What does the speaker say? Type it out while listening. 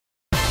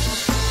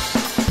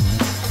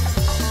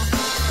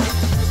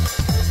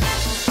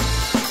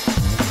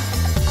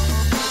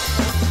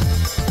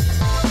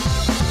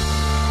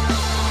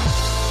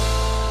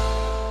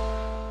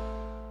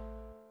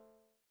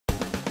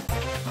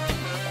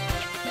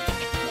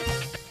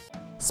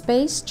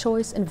Space,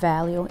 choice, and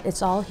value,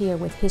 it's all here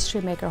with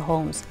HistoryMaker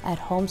Homes at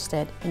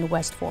Homestead in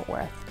West Fort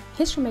Worth.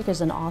 HistoryMaker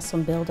is an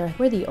awesome builder.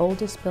 We're the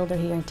oldest builder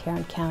here in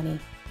Tarrant County.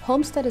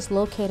 Homestead is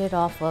located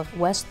off of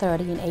West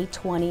 30 and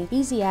 820,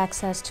 easy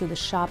access to the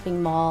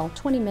shopping mall,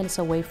 20 minutes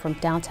away from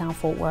downtown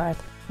Fort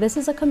Worth. This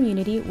is a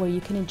community where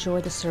you can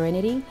enjoy the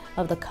serenity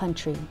of the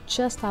country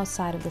just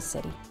outside of the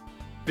city.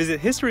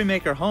 Visit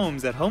HistoryMaker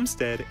Homes at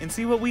Homestead and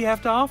see what we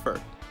have to offer.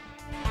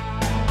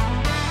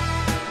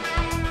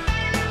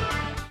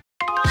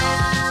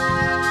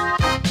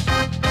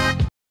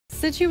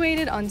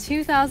 Situated on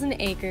 2,000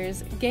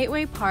 acres,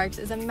 Gateway Parks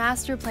is a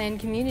master planned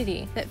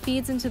community that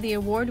feeds into the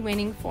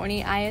award-winning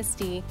Forney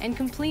ISD and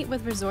complete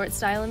with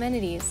resort-style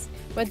amenities.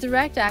 With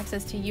direct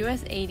access to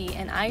US 80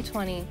 and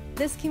I-20,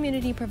 this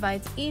community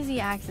provides easy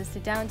access to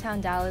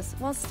downtown Dallas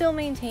while still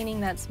maintaining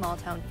that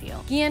small-town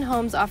feel. Gehan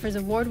Homes offers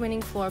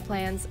award-winning floor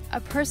plans,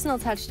 a personal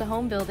touch to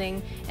home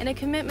building, and a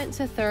commitment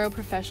to thorough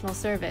professional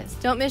service.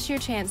 Don't miss your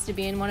chance to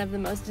be in one of the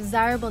most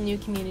desirable new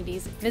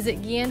communities.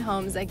 Visit Gehan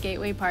Homes at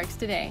Gateway Parks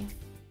today.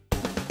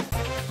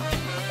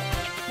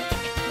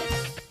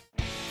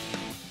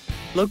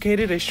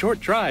 Located a short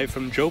drive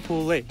from Joe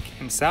Pool Lake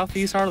in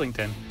southeast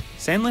Arlington,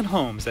 Sandlin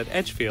Homes at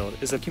Edgefield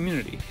is a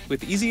community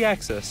with easy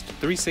access to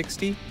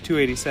 360,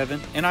 287,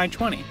 and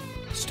I-20.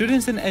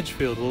 Students in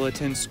Edgefield will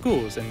attend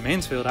schools in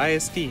Mansfield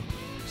ISD.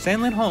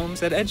 Sandlin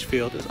Homes at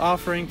Edgefield is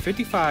offering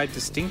 55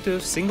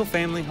 distinctive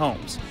single-family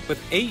homes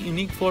with 8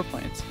 unique floor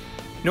plans.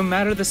 No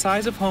matter the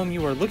size of home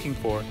you are looking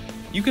for,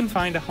 you can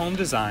find a home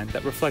design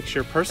that reflects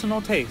your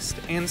personal taste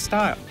and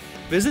style.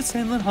 Visit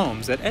Sandlin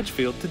Homes at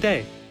Edgefield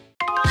today.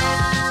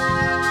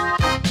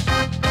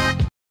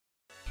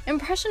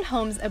 Impression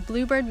Homes at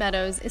Bluebird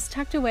Meadows is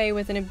tucked away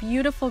within a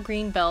beautiful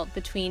green belt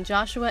between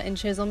Joshua and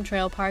Chisholm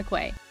Trail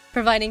Parkway,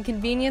 providing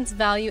convenience,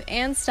 value,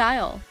 and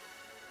style.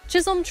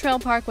 Chisholm Trail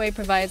Parkway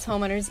provides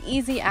homeowners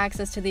easy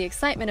access to the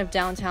excitement of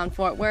downtown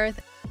Fort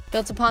Worth.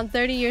 Built upon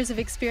 30 years of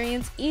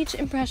experience, each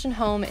Impression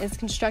Home is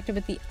constructed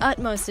with the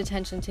utmost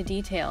attention to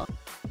detail,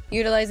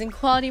 utilizing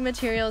quality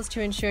materials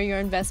to ensure your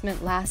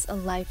investment lasts a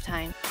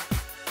lifetime.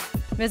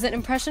 Visit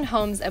Impression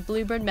Homes at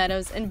Bluebird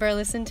Meadows in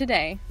Burleson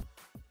today.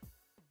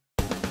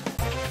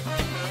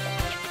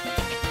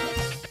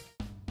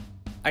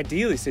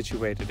 Ideally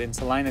situated in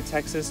Salina,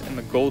 Texas in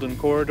the Golden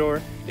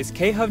Corridor is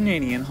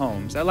Hovnanian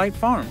Homes at Light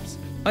Farms.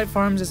 Light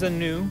Farms is a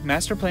new,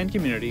 master-planned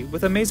community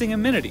with amazing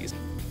amenities,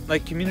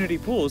 like community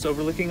pools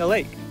overlooking a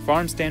lake,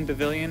 farm stand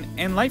pavilion,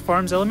 and Light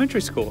Farms Elementary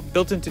School.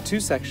 Built into 2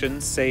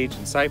 sections, Sage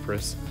and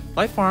Cypress,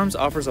 Light Farms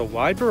offers a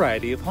wide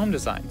variety of home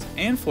designs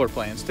and floor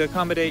plans to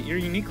accommodate your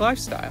unique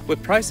lifestyle.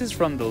 With prices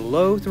from the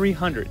low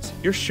 300s,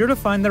 you're sure to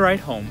find the right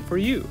home for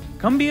you.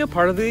 Come be a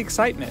part of the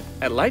excitement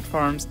at Light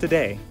Farms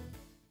today.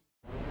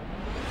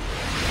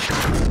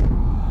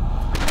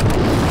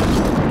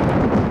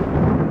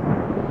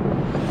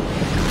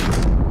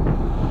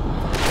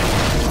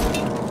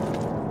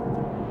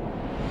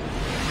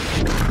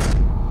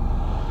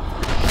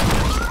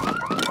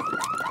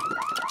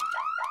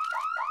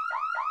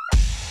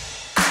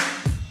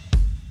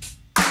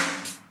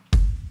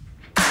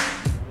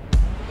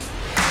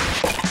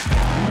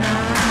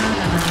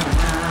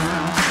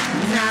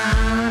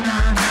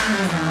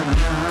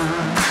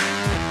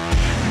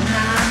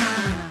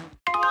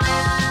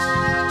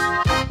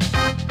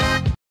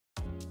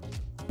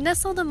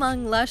 Nestled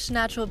among lush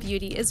natural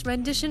beauty is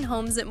Rendition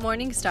Homes at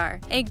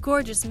Morningstar, a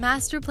gorgeous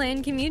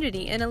master-planned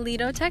community in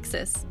Aledo,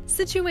 Texas.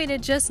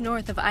 Situated just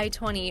north of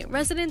I-20,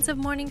 residents of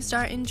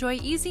Morningstar enjoy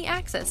easy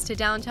access to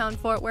downtown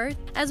Fort Worth,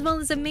 as well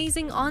as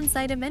amazing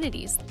on-site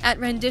amenities. At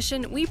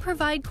Rendition, we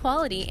provide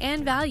quality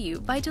and value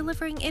by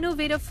delivering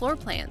innovative floor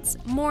plans,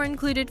 more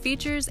included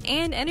features,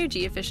 and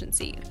energy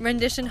efficiency.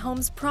 Rendition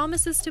Homes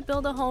promises to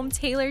build a home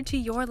tailored to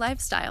your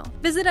lifestyle.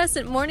 Visit us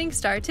at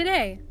Morningstar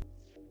today.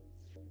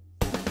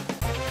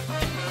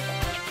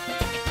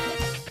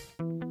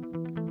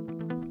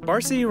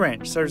 Varsity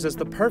Ranch serves as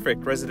the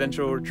perfect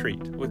residential retreat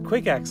with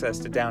quick access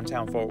to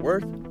downtown Fort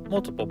Worth,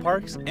 multiple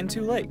parks, and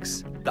 2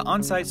 lakes. The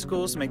on-site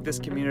schools make this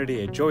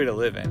community a joy to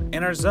live in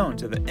and are zoned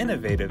to the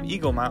innovative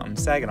Eagle Mountain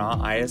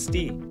Saginaw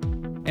ISD.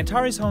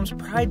 Antares Homes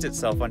prides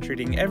itself on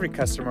treating every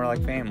customer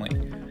like family.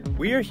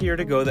 We are here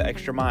to go the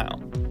extra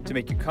mile to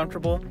make you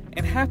comfortable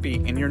and happy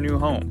in your new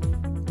home.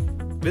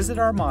 Visit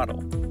our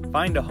model,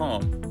 find a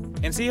home,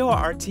 and see how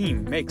our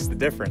team makes the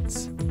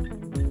difference.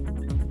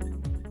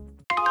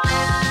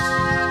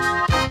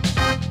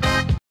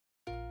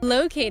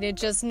 Located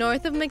just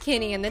north of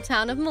McKinney in the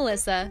town of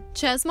Melissa,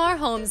 Chesmar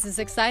Homes is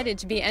excited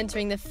to be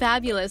entering the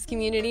fabulous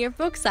community of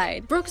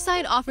Brookside.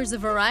 Brookside offers a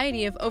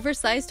variety of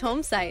oversized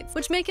home sites,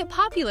 which make it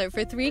popular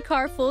for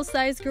 3-car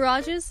full-size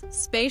garages,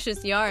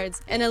 spacious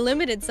yards, and a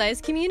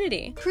limited-size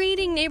community.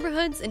 Creating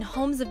neighborhoods and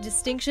homes of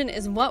distinction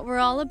is what we're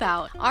all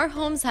about. Our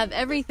homes have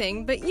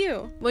everything but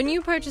you. When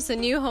you purchase a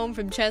new home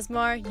from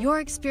Chesmar, your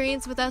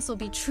experience with us will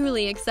be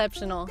truly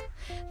exceptional.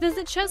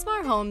 Visit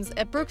Chesmar Homes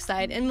at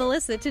Brookside in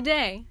Melissa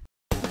today.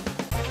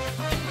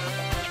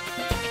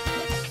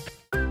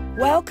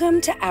 Welcome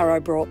to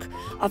Arrowbrooke,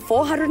 a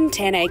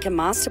 410-acre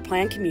master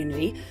plan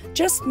community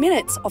just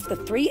minutes off the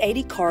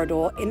 380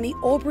 corridor in the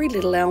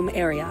Albury-Little Elm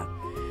area.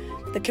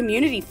 The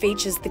community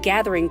features The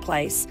Gathering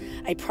Place,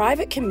 a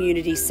private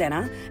community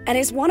centre, and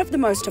is one of the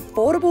most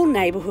affordable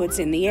neighbourhoods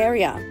in the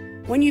area.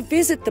 When you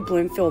visit the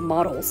Bloomfield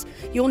models,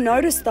 you'll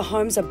notice the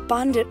home's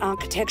abundant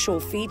architectural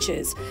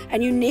features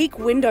and unique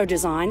window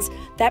designs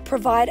that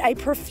provide a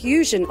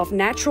profusion of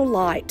natural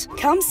light.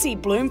 Come see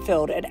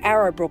Bloomfield at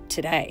Arrowbrooke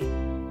today.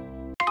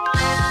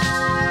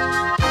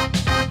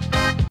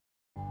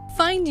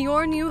 Find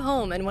your new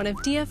home in one of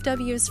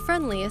DFW's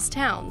friendliest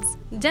towns,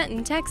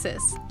 Denton,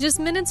 Texas. Just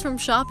minutes from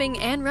shopping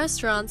and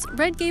restaurants,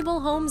 Red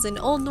Gable Homes in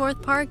Old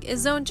North Park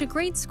is zoned to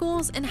great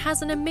schools and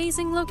has an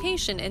amazing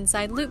location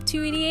inside Loop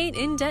 288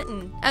 in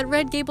Denton. At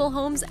Red Gable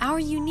Homes, our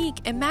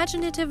unique,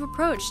 imaginative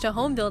approach to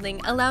home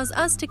building allows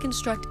us to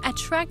construct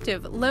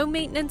attractive,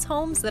 low-maintenance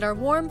homes that are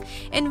warm,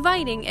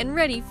 inviting, and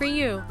ready for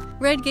you.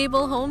 Red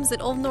Gable Homes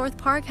at Old North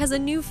Park has a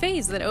new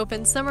phase that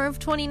opens summer of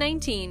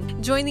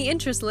 2019. Join the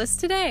interest list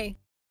today.